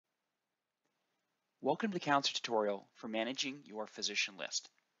Welcome to the Counselor tutorial for managing your physician list.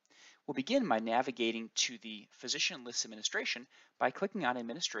 We'll begin by navigating to the Physician List Administration by clicking on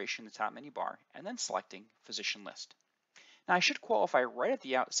Administration in the top menu bar and then selecting Physician List. Now I should qualify right at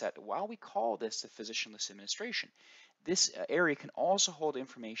the outset, while we call this the Physician List Administration, this area can also hold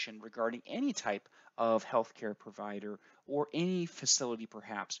information regarding any type of healthcare provider or any facility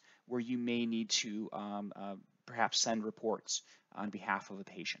perhaps where you may need to perhaps send reports on behalf of a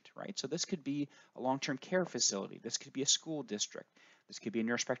patient, right? So this could be a long-term care facility, this could be a school district, this could be a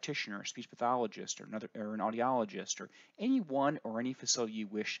nurse practitioner, a speech pathologist, or an audiologist, or any one or any facility you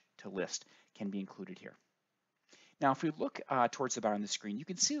wish to list can be included here. Now, if we look towards the bottom of the screen, you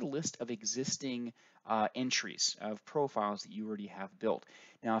can see the list of existing entries of profiles that you already have built.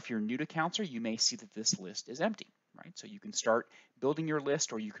 Now, if you're new to Counselor, you may see that this list is empty, right? So you can start building your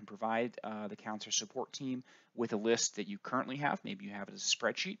list, or you can provide the Counselor support team with a list that you currently have. Maybe you have it as a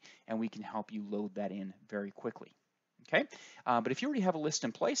spreadsheet, and we can help you load that in very quickly. Okay, but if you already have a list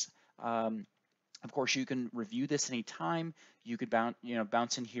in place, of course, you can review this anytime. You could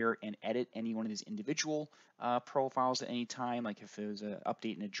bounce in here and edit any one of these individual profiles at any time. Like if it was an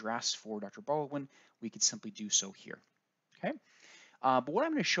update an address for Dr. Baldwin, we could simply do so here. Okay. But what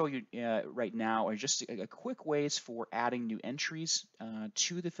I'm going to show you right now are just a quick ways for adding new entries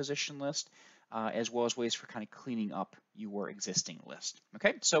to the physician list, as well as ways for kind of cleaning up your existing list.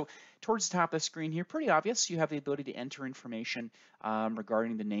 Okay, so towards the top of the screen here, pretty obvious, you have the ability to enter information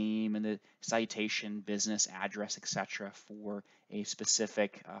regarding the name and the citation, business, address, etc. for a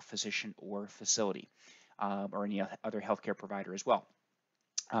specific physician or facility, or any other healthcare provider as well.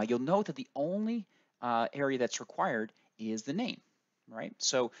 You'll note that the only area that's required is the name. Right?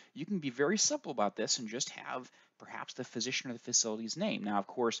 So you can be very simple about this and just have perhaps the physician or the facility's name. Now, of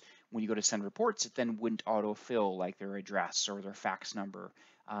course, when you go to send reports, it then wouldn't autofill like their address or their fax number.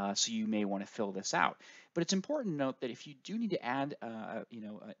 So you may want to fill this out. But it's important to note that if you do need to add an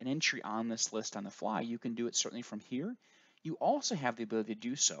entry on this list on the fly, you can do it certainly from here. You also have the ability to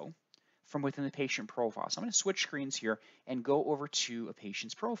do so from within the patient profile. So I'm going to switch screens here and go over to a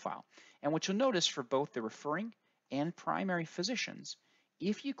patient's profile. And what you'll notice for both the referring and primary physicians,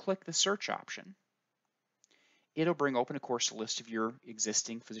 if you click the search option, it'll bring open, of course, a list of your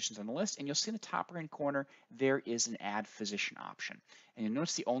existing physicians on the list, and you'll see in the top right corner there is an add physician option. And you'll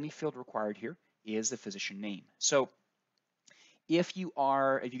notice the only field required here is the physician name. So if you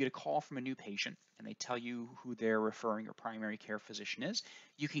get a call from a new patient and they tell you who their referring or primary care physician is,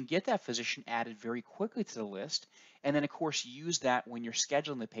 you can get that physician added very quickly to the list, and then of course use that when you're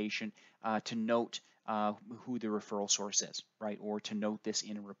scheduling the patient to note who the referral source is, right? Or to note this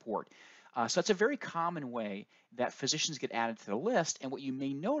in a report. So that's a very common way that physicians get added to the list. And what you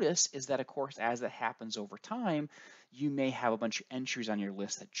may notice is that, of course, as that happens over time, you may have a bunch of entries on your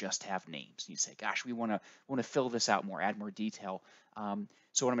list that just have names. You say, gosh, we want to fill this out more, add more detail.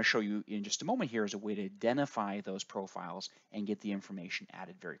 So what I'm going to show you in just a moment here is a way to identify those profiles and get the information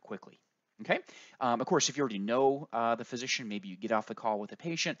added very quickly. Okay. Of course, if you already know the physician, maybe you get off the call with the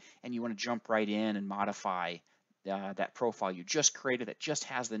patient and you want to jump right in and modify that profile you just created that just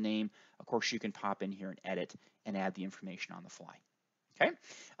has the name. Of course, you can pop in here and edit and add the information on the fly. Okay.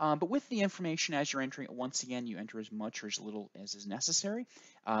 But with the information as you're entering it, once again, you enter as much or as little as is necessary.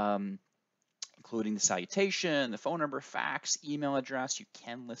 Including the salutation, the phone number, fax, email address. You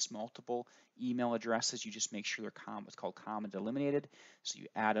can list multiple email addresses. You just make sure they're what's called comma delimited. So you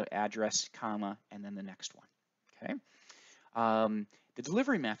add an address, comma, and then the next one. Okay. The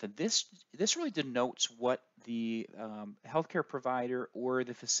delivery method, this really denotes what the healthcare provider or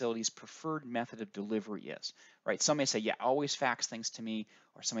the facility's preferred method of delivery is, right? Some may say, yeah, always fax things to me,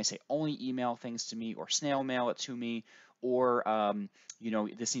 or some may say only email things to me, or snail mail it to me, or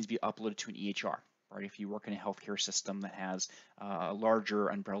this needs to be uploaded to an EHR, right? If you work in a healthcare system that has a larger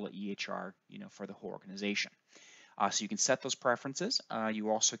umbrella EHR, for the whole organization. So you can set those preferences.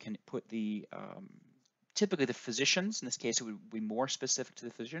 You also can put the typically the physicians, in this case it would be more specific to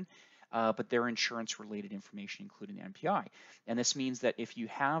the physician, but their insurance related information, including the MPI. And this means that if you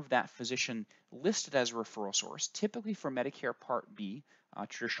have that physician listed as a referral source, typically for Medicare Part B,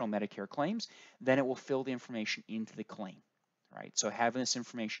 traditional Medicare claims, then it will fill the information into the claim, right? So having this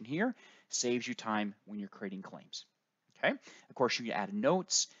information here saves you time when you're creating claims, okay? Of course, you can add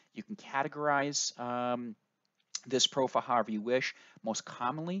notes, you can categorize this profile however you wish. Most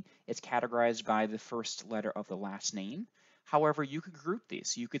commonly, it's categorized by the first letter of the last name. However, you could group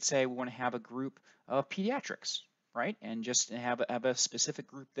these. You could say we want to have a group of pediatrics, right? And just have a specific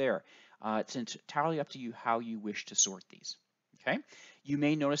group there. It's entirely up to you how you wish to sort these. Okay. You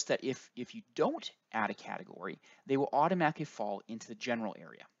may notice that if you don't add a category, they will automatically fall into the general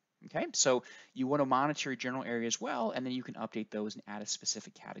area. Okay, so you want to monitor your general area as well, and then you can update those and add a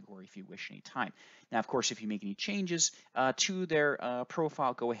specific category if you wish anytime. Now, of course, if you make any changes to their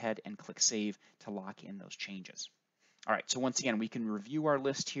profile, go ahead and click Save to lock in those changes. All right, so once again, we can review our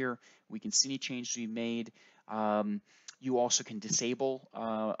list here. We can see any changes we made. You also can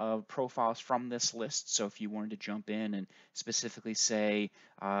disable profiles from this list. So if you wanted to jump in and specifically say,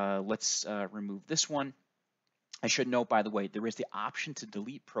 let's remove this one. I should note, by the way, there is the option to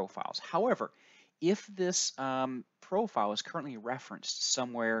delete profiles. However, if this profile is currently referenced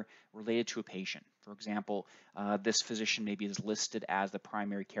somewhere related to a patient, for example, this physician maybe is listed as the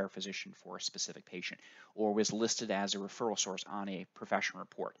primary care physician for a specific patient, or was listed as a referral source on a professional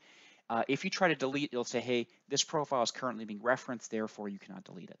report. If you try to delete, it'll say, hey, this profile is currently being referenced, therefore you cannot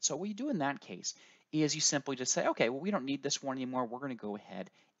delete it. So what you do in that case is you simply just say, okay, well, we don't need this one anymore. We're going to go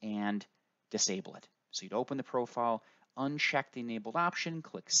ahead and disable it. So you'd open the profile, uncheck the enabled option,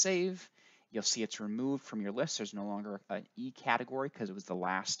 click Save. You'll see it's removed from your list. There's no longer an E category because it was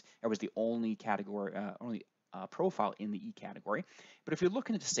the only category, profile in the E category. But if you're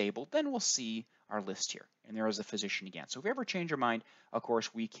looking to disable, then we'll see our list here. And there is a physician again. So if we ever change our mind, of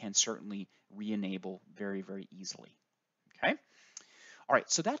course, we can certainly re-enable very, very easily. Okay. All right,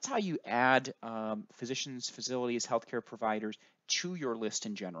 so that's how you add physicians, facilities, healthcare providers to your list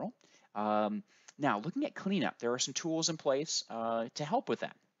in general. Now, looking at cleanup, there are some tools in place to help with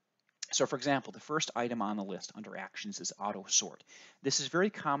that. So for example, the first item on the list under actions is auto sort. This is very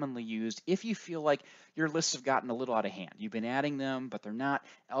commonly used if you feel like your lists have gotten a little out of hand. You've been adding them, but they're not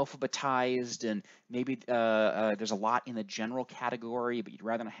alphabetized, and maybe there's a lot in the general category, but you'd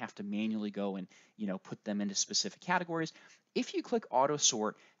rather not have to manually go and put them into specific categories. If you click auto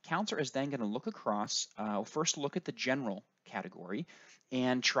sort, Counselor is then going to look across, first look at the general category,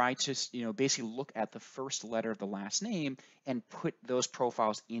 and try to basically look at the first letter of the last name and put those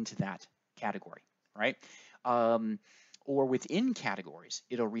profiles into that category, right? Or within categories,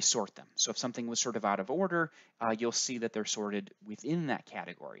 it'll resort them. So if something was sort of out of order, you'll see that they're sorted within that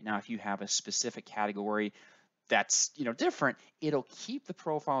category. Now, if you have a specific category that's different, it'll keep the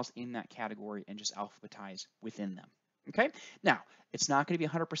profiles in that category and just alphabetize within them. Okay, now it's not going to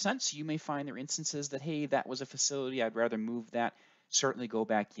be 100%, so you may find there are instances that, hey, that was a facility, I'd rather move that. Certainly go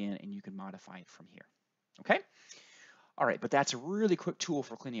back in and you can modify it from here. Okay, all right, but that's a really quick tool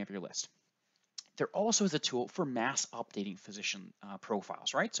for cleaning up your list. There also is a tool for mass updating physician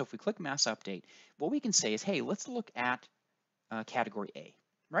profiles, right? So if we click mass update, what we can say is, hey, let's look at category A,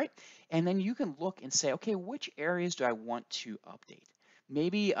 right? And then you can look and say, okay, which areas do I want to update?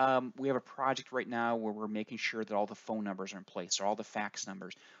 Maybe we have a project right now where we're making sure that all the phone numbers are in place, or all the fax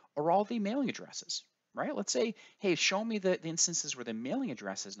numbers, or all the mailing addresses, right? Let's say, hey, show me the instances where the mailing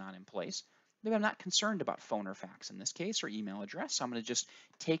address is not in place. Maybe I'm not concerned about phone or fax in this case, or email address. So I'm going to just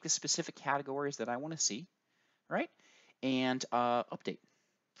take the specific categories that I want to see, right? And update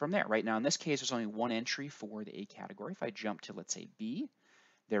from there. Right now, in this case, there's only one entry for the A category. If I jump to, let's say, B,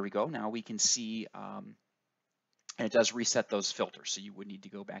 there we go. Now we can see, and it does reset those filters. So you would need to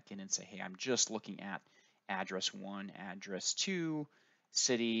go back in and say, hey, I'm just looking at address 1, address 2,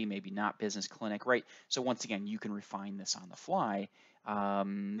 city, maybe not business clinic, right? So once again, you can refine this on the fly.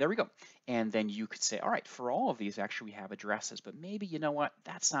 There we go. And then you could say, all right, for all of these, actually, we have addresses, but maybe, you know what,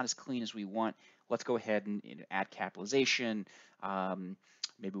 that's not as clean as we want. Let's go ahead and add capitalization.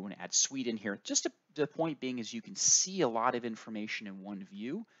 Maybe we want to add suite in here. Just the point being is you can see a lot of information in one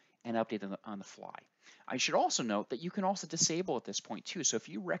view and update them on the fly. I should also note that you can also disable at this point too. So if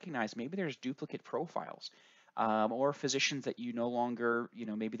you recognize maybe there's duplicate profiles or physicians that you no longer,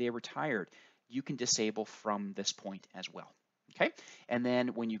 maybe they retired, you can disable from this point as well. Okay, and then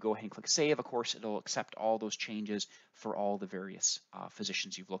when you go ahead and click Save, of course, it'll accept all those changes for all the various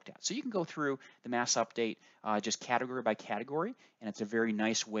physicians you've looked at. So you can go through the mass update just category by category, and it's a very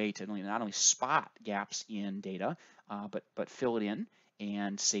nice way to not only spot gaps in data, but fill it in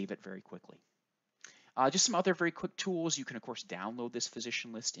and save it very quickly. Just some other very quick tools. You can, of course, download this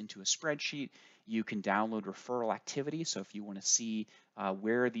physician list into a spreadsheet. You can download referral activity. So if you want to see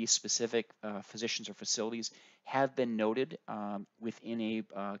where these specific physicians or facilities have been noted within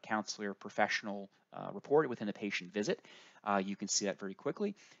a counselor professional report, within a patient visit, you can see that very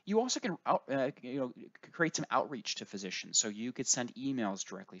quickly. You also can create some outreach to physicians. So you could send emails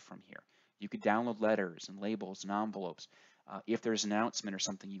directly from here. You could download letters and labels and envelopes if there's an announcement or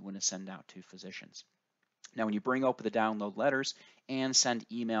something you want to send out to physicians. Now, when you bring open the download letters and send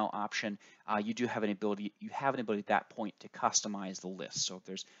email option, you have an ability at that point to customize the list. So if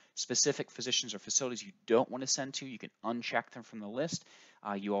there's specific physicians or facilities you don't want to send to, you can uncheck them from the list.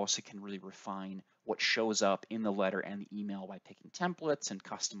 You also can really refine what shows up in the letter and the email by picking templates and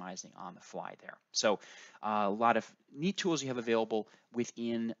customizing on the fly there. So a lot of neat tools you have available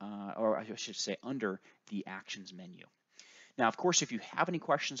within, or I should say under the Actions menu. Now, of course, if you have any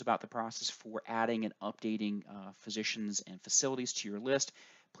questions about the process for adding and updating physicians and facilities to your list,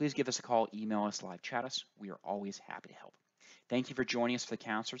 please give us a call, email us, live chat us. We are always happy to help. Thank you for joining us for the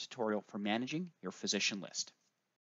Counselor tutorial for managing your physician list.